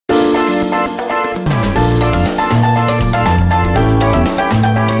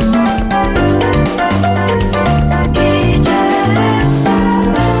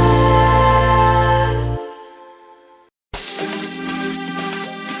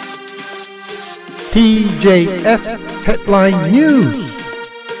TJS ヘッドラインニュース。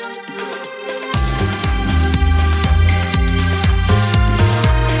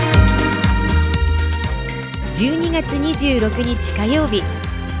12月26日火曜日、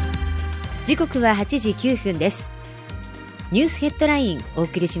時刻は8時9分です。ニュースヘッドラインお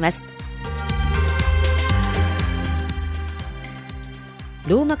送りします。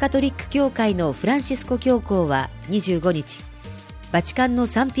ローマカトリック教会のフランシスコ教皇は25日、バチカンの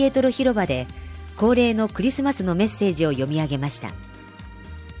サンピエトロ広場で恒例のクリスマスのメッセージを読み上げました。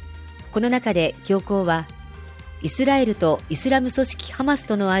この中で教皇は、イスラエルとイスラム組織ハマス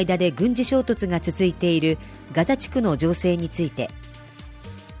との間で軍事衝突が続いているガザ地区の情勢について、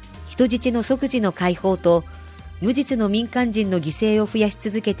人質の即時の解放と無実の民間人の犠牲を増やし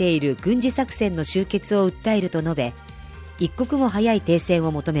続けている軍事作戦の終結を訴えると述べ、一刻も早い停戦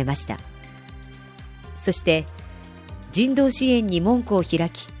を求めました。そして人道支援に門戸を開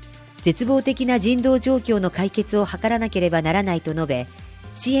き、絶望的な人道状況の解決を図らなければならないと述べ、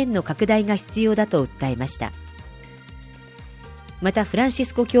支援の拡大が必要だと訴えました。またフランシ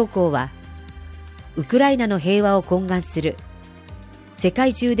スコ教皇は、ウクライナの平和を懇願する、世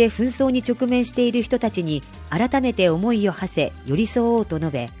界中で紛争に直面している人たちに改めて思いを馳せ寄り添おうと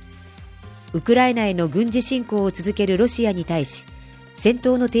述べ、ウクライナへの軍事侵攻を続けるロシアに対し戦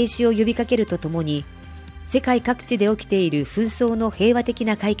闘の停止を呼びかけるとともに、世界各地で起きている紛争の平和的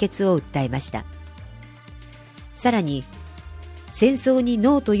な解決を訴えました。さらに、戦争に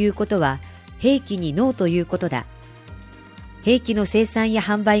ノーということは兵器にノーということだ。兵器の生産や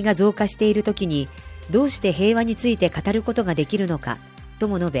販売が増加しているときにどうして平和について語ることができるのかと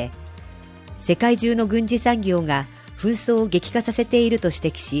も述べ、世界中の軍事産業が紛争を激化させていると指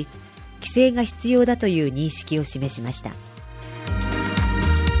摘し、規制が必要だという認識を示しました。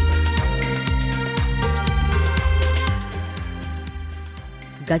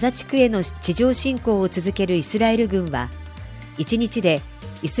ガザ地区への地上侵攻を続けるイスラエル軍は、1日で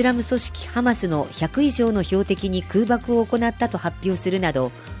イスラム組織ハマスの100以上の標的に空爆を行ったと発表するな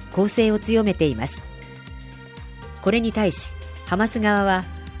ど攻勢を強めています。これに対しハマス側は、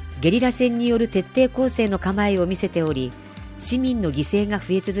ゲリラ戦による徹底抗戦の構えを見せており、市民の犠牲が増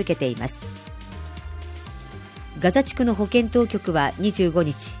え続けています。ガザ地区の保健当局は25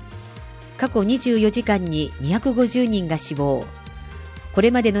日、過去24時間に250人が死亡、これ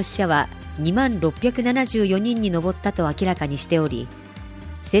までの死者は2674人に上ったと明らかにしており、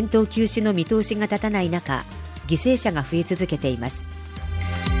戦闘休止の見通しが立たない中、犠牲者が増え続けています。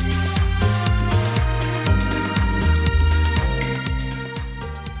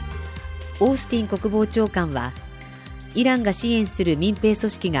オースティン国防長官は、イランが支援する民兵組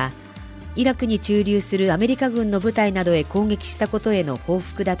織がイラクに駐留するアメリカ軍の部隊などへ攻撃したことへの報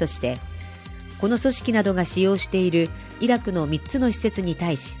復だとして、この組織などが使用しているイラクの3つの施設に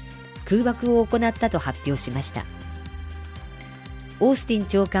対し空爆を行ったと発表しました。オースティン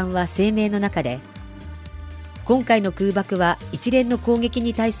長官は声明の中で、今回の空爆は一連の攻撃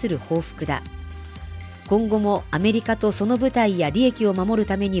に対する報復だ。今後もアメリカとその部隊や利益を守る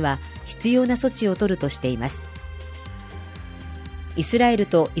ためには必要な措置を取るとしています。イスラエル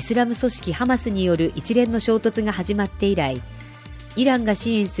とイスラム組織ハマスによる一連の衝突が始まって以来、イランが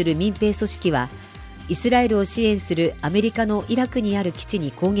支援する民兵組織はイスラエルを支援するアメリカのイラクにある基地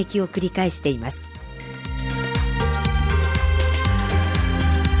に攻撃を繰り返しています。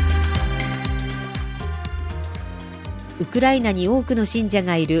ウクライナに多くの信者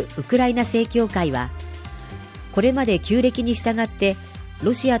がいるウクライナ正教会は、これまで旧暦に従って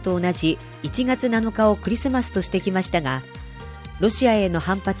ロシアと同じ1月7日をクリスマスとしてきましたが、ロシアへの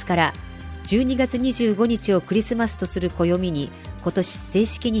反発から12月25日をクリスマスとする暦に今年正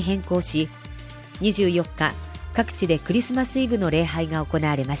式に変更し、24日各地でクリスマスイブの礼拝が行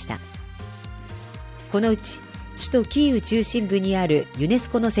われました。このうち首都キーウ中心部にあるユネ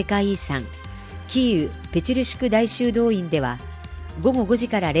スコの世界遺産キーウペチルシク大修道院では午後5時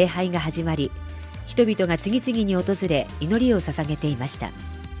から礼拝が始まり、人々が次々に訪れ祈りを捧げていました。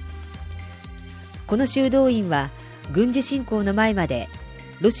この修道院は軍事侵攻の前まで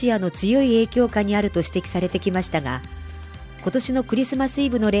ロシアの強い影響下にあると指摘されてきましたが、今年のクリスマス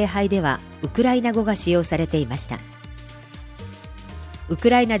イブの礼拝ではウクライナ語が使用されていました。ウク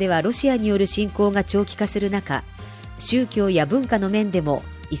ライナではロシアによる侵攻が長期化する中、宗教や文化の面でも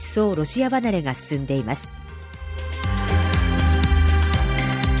一層ロシア離れが進んでいます。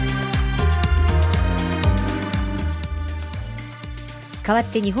代わっ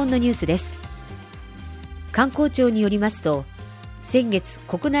て日本のニュースです。観光庁によりますと、先月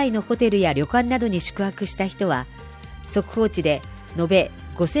国内のホテルや旅館などに宿泊した人は速報値で延べ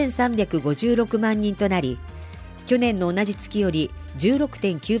5356万人となり、去年の同じ月より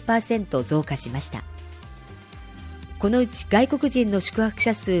16.9% 増加しました。このうち外国人の宿泊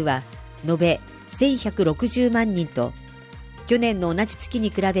者数は延べ1160万人と、去年の同じ月に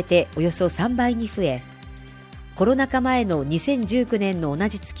比べておよそ3倍に増え、コロナ禍前の2019年の同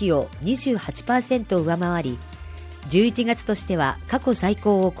じ月を 28% 上回り、11月としては過去最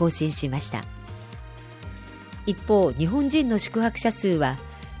高を更新しました。一方、日本人の宿泊者数は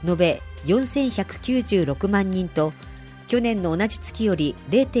延べ4196万人と、去年の同じ月より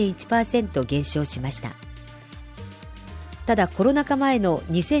 0.1% 減少しました。ただ、コロナ禍前の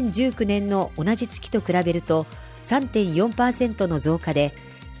2019年の同じ月と比べると 3.4% の増加で、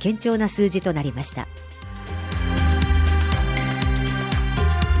堅調な数字となりました。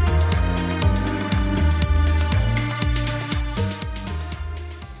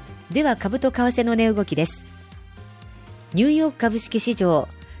では、株と為替の値動きです。ニューヨーク株式市場、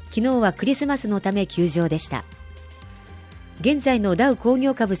昨日はクリスマスのため休場でした。現在のダウ工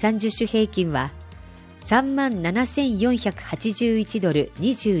業株30種平均は37,481ドル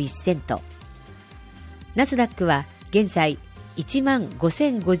21セント、ナスダックは現在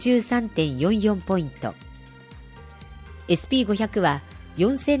 15,053.44 ポイント、 SP500 は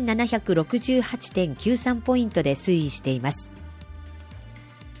 4,768.93 ポイントで推移しています。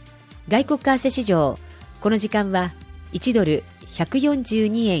外国為替市場、この時間は1ドル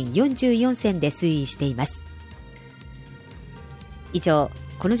142円44銭で推移しています。以上、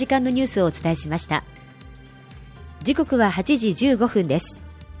この時間のニュースをお伝えしました。時刻は8時15分です。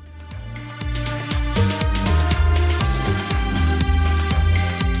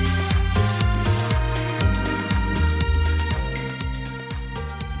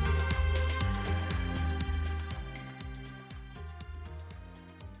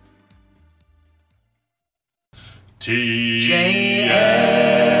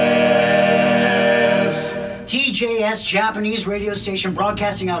TJS Japanese radio station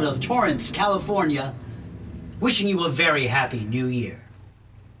broadcasting out of Torrance, California, wishing you a very happy new year.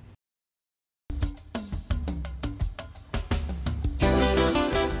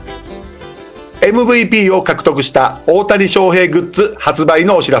 MVP を獲得した大谷翔平グッズ発売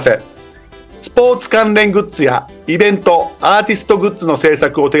のお知らせ。スポーツ関連グッズやイベント、アーティストグッズの制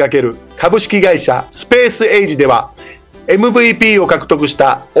作を手掛ける株式会社スペースエイジでは、MVP を獲得し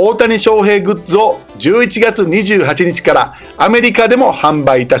た大谷翔平グッズを11月28日からアメリカでも販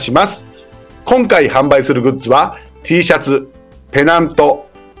売いたします。今回販売するグッズは T シャツ、ペナント、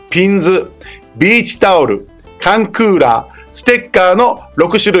ピンズ、ビーチタオル、缶クーラー、ステッカーの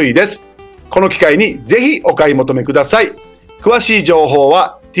6種類です。この機会にぜひお買い求めください。詳しい情報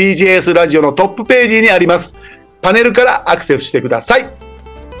は TJS ラジオのトップページにあります。パネルからアクセスしてください。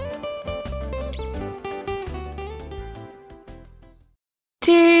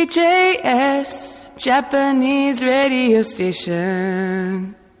TJS Japanese Radio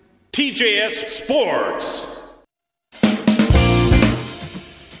Station TJS Sports。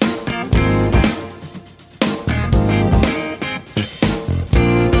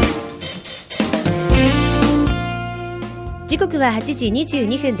時刻は8時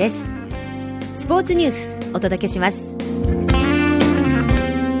22分です。スポーツニュースお届けします。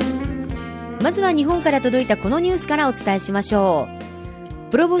まずは日本から届いたこのニュースからお伝えしましょう。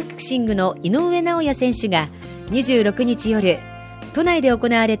プロボクシングの井上尚弥選手が26日夜、都内で行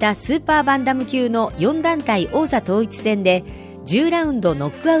われたスーパーバンダム級の4団体王座統一戦で10ラウンド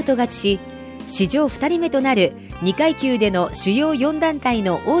ノックアウト勝ちし、史上2人目となる2階級での主要4団体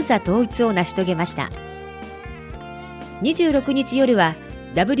の王座統一を成し遂げました。26日夜は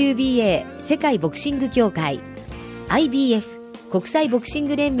WBA 世界ボクシング協会、 IBF 国際ボクシン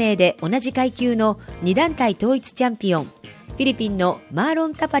グ連盟で同じ階級の2団体統一チャンピオン、フィリピンのマーロ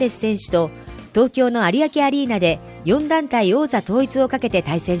ン・タパレス選手と東京の有明アリーナで4団体王座統一をかけて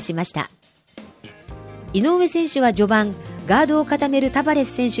対戦しました。井上選手は序盤、ガードを固めるタパレ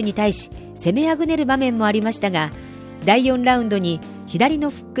ス選手に対し攻めあぐねる場面もありましたが、第4ラウンドに左の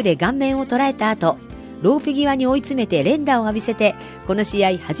フックで顔面を捉えた後、ロープ際に追い詰めて連打を浴びせて、この試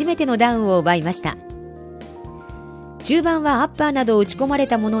合初めてのダウンを奪いました。中盤はアッパーなどを打ち込まれ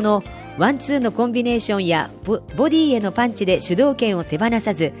たものの、ワンツーのコンビネーションやボディへのパンチで主導権を手放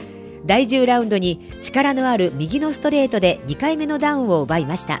さず、第10ラウンドに力のある右のストレートで2回目のダウンを奪い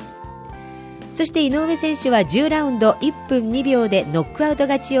ました。そして井上選手は10ラウンド1分2秒でノックアウト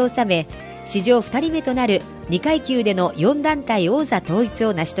勝ちを収め、史上2人目となる2階級での4団体王座統一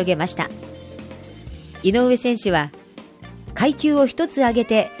を成し遂げました。井上選手は、階級を1つ上げ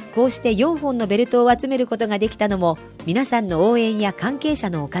てこうして4本のベルトを集めることができたのも皆さんの応援や関係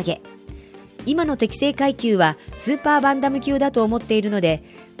者のおかげ、今の適正階級はスーパーバンダム級だと思っているので、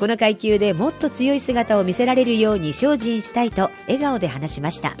この階級でもっと強い姿を見せられるように精進したいと笑顔で話し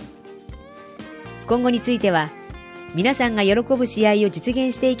ました。今後については、皆さんが喜ぶ試合を実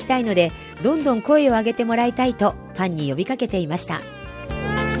現していきたいので、どんどん声を上げてもらいたいとファンに呼びかけていました。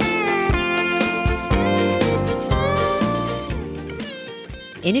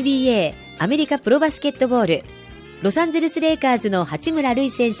NBA アメリカプロバスケットボール、ロサンゼルスレイカーズの八村塁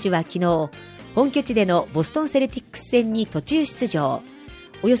選手は昨日、本拠地でのボストンセルティックス戦に途中出場。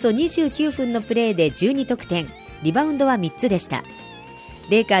およそ29分のプレーで12得点、リバウンドは3つでした。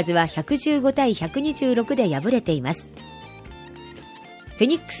レイカーズは115対126で敗れています。フェ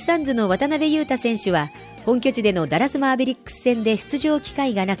ニックスサンズの渡邊雄太選手は本拠地でのダラスマーベリックス戦で出場機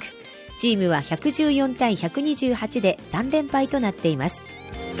会がなく、チームは114対128で3連敗となっています。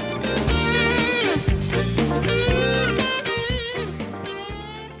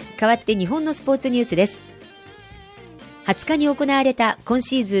代わって日本のスポーツニュースです。20日に行われた今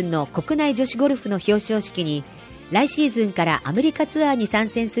シーズンの国内女子ゴルフの表彰式に、来シーズンからアメリカツアーに参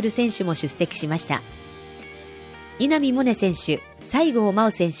戦する選手も出席しました。稲見萌寧選手、西郷真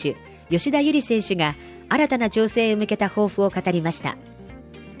央選手、吉田優利選手が新たな挑戦へ向けた抱負を語りました。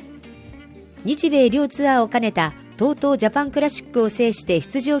日米両ツアーを兼ねたTOTOジャパンクラシックを制して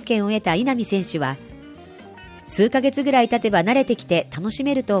出場権を得た稲見選手は、数ヶ月ぐらい経てば慣れてきて楽し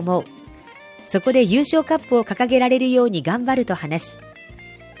めると思う。そこで優勝カップを掲げられるように頑張ると話し、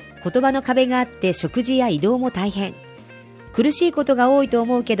言葉の壁があって食事や移動も大変。苦しいことが多いと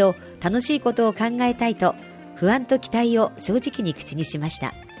思うけど楽しいことを考えたいと不安と期待を正直に口にしまし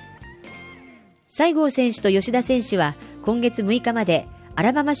た。西郷選手と吉田選手は今月6日までア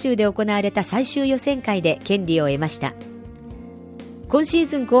ラバマ州で行われた最終予選会で権利を得ました。今シー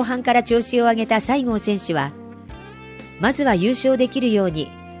ズン後半から調子を上げた西郷選手は、まずは優勝できるように、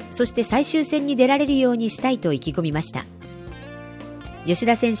そして最終戦に出られるようにしたいと意気込みました。吉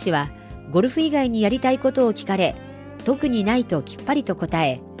田選手はゴルフ以外にやりたいことを聞かれ、特にないときっぱりと答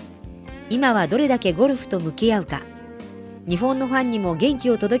え、今はどれだけゴルフと向き合うか、日本のファンにも元気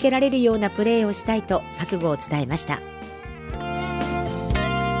を届けられるようなプレーをしたいと覚悟を伝えました。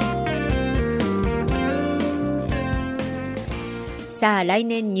さあ、来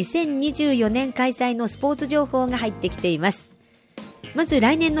年2024年開催のスポーツ情報が入ってきています。まず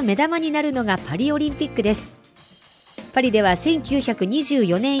来年の目玉になるのがパリオリンピックです。パリでは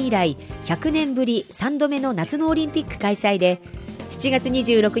1924年以来100年ぶり3度目の夏のオリンピック開催で、7月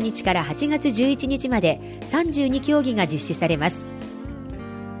26日から8月11日まで32競技が実施されます。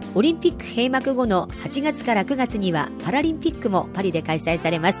オリンピック閉幕後の8月から9月にはパラリンピックもパリで開催さ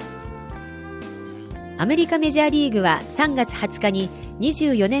れます。アメリカメジャーリーグは3月20日に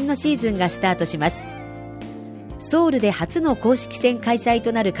24年のシーズンがスタートします。ソウルで初の公式戦開催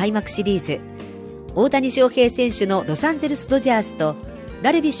となる開幕シリーズ、大谷翔平選手のロサンゼルスドジャースと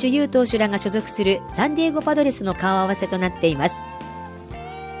ダルビッシュ有投手らが所属するサンディエゴパドレスの顔合わせとなっています。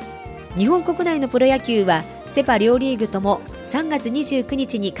日本国内のプロ野球はセパ両リーグとも3月29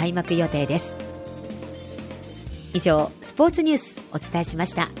日に開幕予定です。以上、スポーツニュースお伝えしま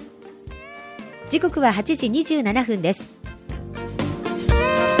した。時刻は8時27分です。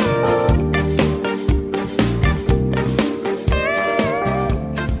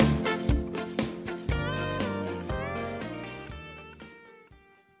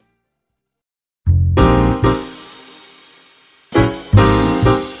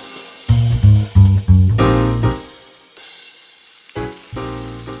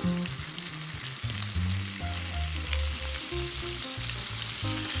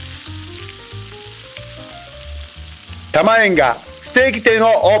玉園がステーキ店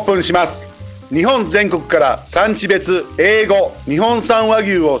をオープンします。日本全国から産地別英語日本産和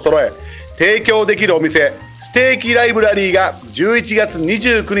牛を揃え提供できるお店、ステーキライブラリーが11月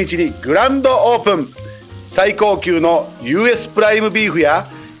29日にグランドオープン。最高級の US プライムビーフや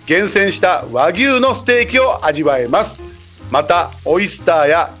厳選した和牛のステーキを味わえます。またオイスター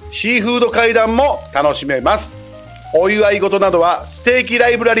やシーフード会談も楽しめます。お祝い事などはステーキラ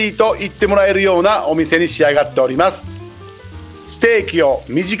イブラリーと言ってもらえるようなお店に仕上がっております。ステーキを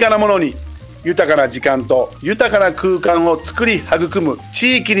身近なものに、豊かな時間と豊かな空間を作り育む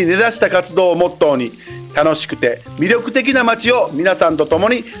地域に根ざした活動をモットーに、楽しくて魅力的な街を皆さんと共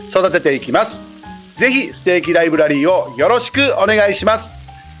に育てていきます。ぜひステーキライブラリーをよろしくお願いします。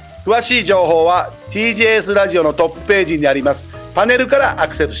詳しい情報は TJS ラジオのトップページにありますパネルからア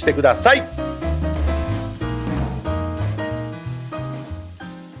クセスしてください。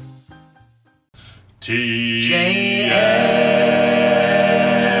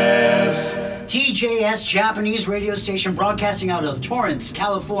TJS Japanese radio station broadcasting out of Torrance,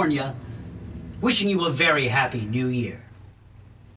 California, wishing you a very happy new year.